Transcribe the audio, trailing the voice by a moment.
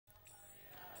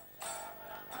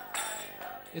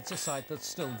It's a sight that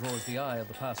still draws the eye of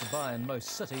the passerby in most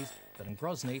cities, but in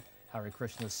Grozny, Hare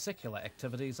Krishna's secular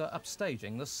activities are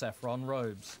upstaging the saffron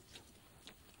robes.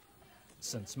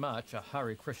 Since March, a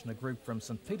Hare Krishna group from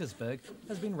St Petersburg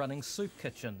has been running soup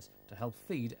kitchens to help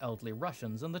feed elderly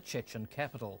Russians in the Chechen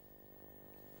capital.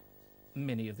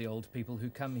 Many of the old people who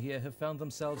come here have found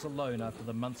themselves alone after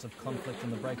the months of conflict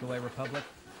in the breakaway republic.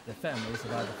 Their families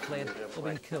have either fled or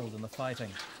been killed in the fighting.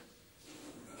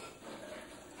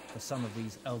 For some of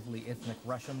these elderly ethnic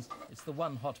Russians, it's the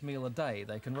one hot meal a day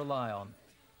they can rely on.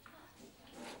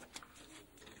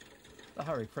 The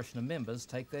Hare Krishna members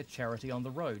take their charity on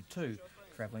the road too,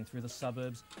 travelling through the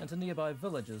suburbs and to nearby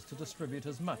villages to distribute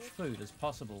as much food as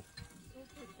possible.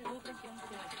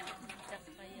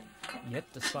 Yet,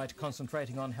 despite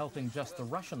concentrating on helping just the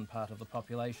Russian part of the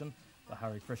population, the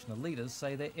Hare Krishna leaders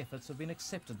say their efforts have been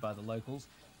accepted by the locals,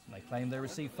 and they claim they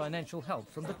receive financial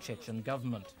help from the Chechen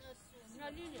government.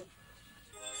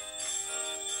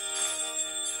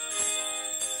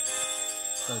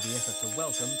 Though the efforts are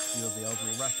welcomed, few of the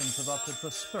elderly Russians have opted for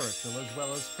spiritual as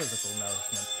well as physical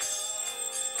nourishment.